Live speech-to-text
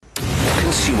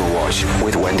Consumer Watch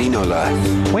with Wendy Knowler.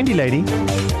 Wendy lady,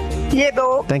 Yeah,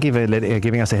 Bill. thank you for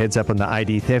giving us a heads up on the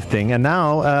ID theft thing. And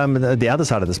now, the other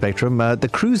side of the spectrum, the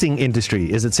cruising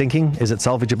industry. Is it sinking? Is it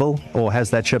salvageable? Or has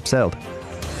that ship sailed?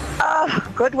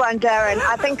 Oh, good one, Darren.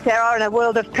 I think they are in a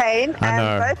world of pain, I know.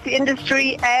 and both the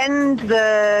industry and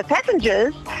the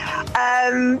passengers.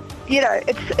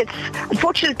 It's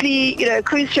unfortunately,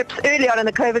 cruise ships early on in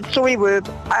the COVID story were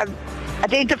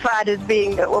identified as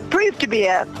being, or proved to be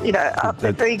a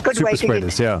very good super way to get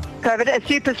spreaders, yeah. COVID, a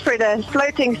super spreader,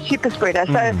 floating super spreader.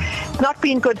 So it's not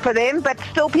been good for them, but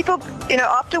still people,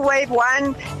 after wave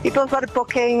one, people started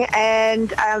booking, and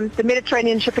the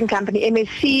Mediterranean Shipping Company,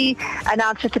 MSC,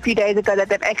 announced just a few days ago that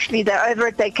they're over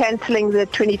it. They're cancelling the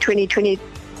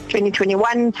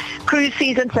 2021 cruise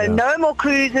season, so no more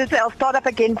cruises. They'll start up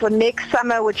again for next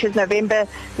summer, which is November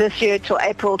this year till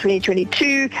April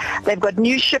 2022. They've got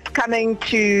new ship coming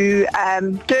to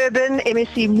Durban.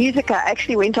 MSC Musica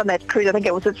actually went on that cruise. I think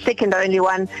it was the second only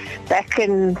one back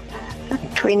in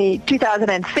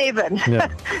 2007. Yeah.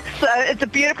 So it's a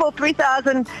beautiful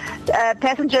 3,000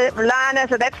 passenger liner.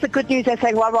 So that's the good news. They're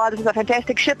saying, wow, this is a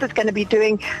fantastic ship. They're going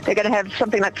to have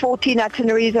something like 14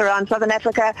 itineraries around Southern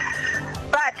Africa.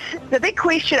 But the big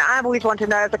question I always want to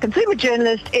know as a consumer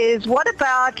journalist is, what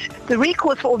about the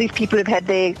recourse for all these people who've had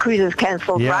their cruises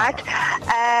cancelled, right?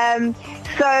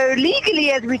 So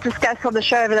legally, as we discussed on the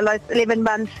show over the last 11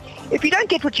 months, if you don't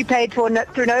get what you paid for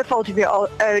through no fault of your own,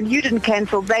 you didn't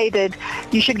cancel, they did,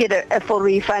 you should get a full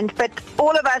refund. But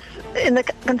all of us in the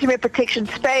consumer protection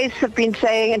space have been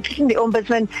saying, including the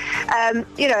Ombudsman,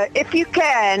 if you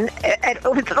can, if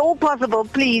it's at all possible,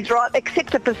 please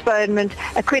accept a postponement,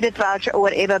 a credit voucher or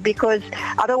whatever, because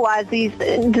otherwise these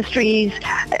industries,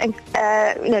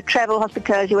 travel,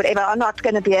 hospitality, whatever, are not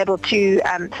going to be able to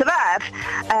survive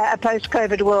a post-COVID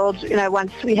world,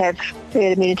 once we have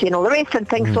herd immunity and all the rest, and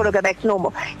things sort of go back to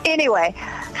normal. Anyway,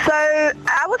 so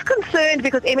I was concerned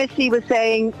because MSC was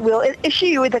saying, we'll issue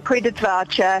you with a credit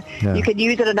voucher. Yeah. You can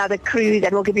use it on another cruise,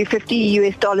 and we'll give you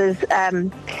 $50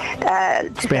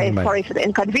 to say sorry for the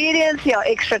inconvenience,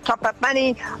 extra top-up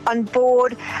money on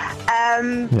board. But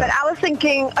I was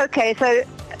thinking, okay, so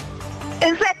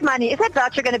is that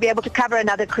voucher going to be able to cover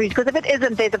another cruise? Because if it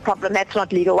isn't, there's a problem. That's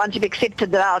not legal once you've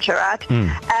accepted the voucher, right?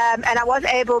 And I was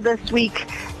able this week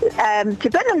to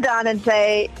pin them down and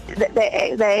say that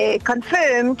they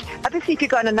confirmed, obviously if you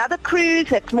go on another cruise,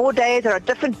 that's more days or a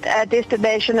different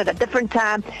destination at a different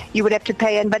time, you would have to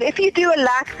pay in. But if you do a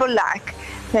like for like,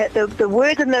 the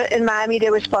word in my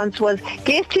media response was,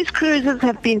 guests whose cruises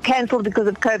have been cancelled because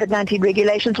of COVID-19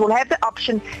 regulations will have the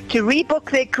option to rebook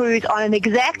their cruise on an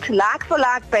exact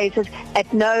like-for-like basis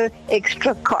at no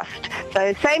extra cost.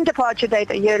 So same departure date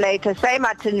a year later, same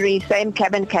itinerary, same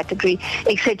cabin category,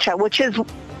 etc., which is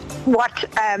what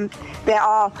they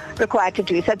are required to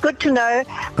do. So good to know.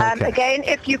 Again,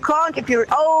 if you're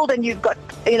old and you've got,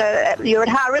 you're at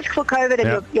high risk for COVID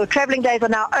and your traveling days are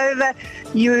now over,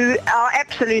 you are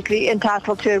absolutely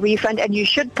entitled to a refund, and you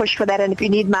should push for that. And if you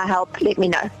need my help, let me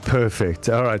know. Perfect.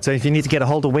 All right. So if you need to get a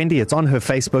hold of Wendy, it's on her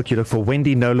Facebook. You look for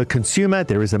Wendy Knowler Consumer.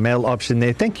 There is a mail option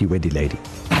there. Thank you, Wendy lady.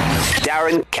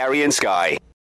 Darren, Kerry and Sky.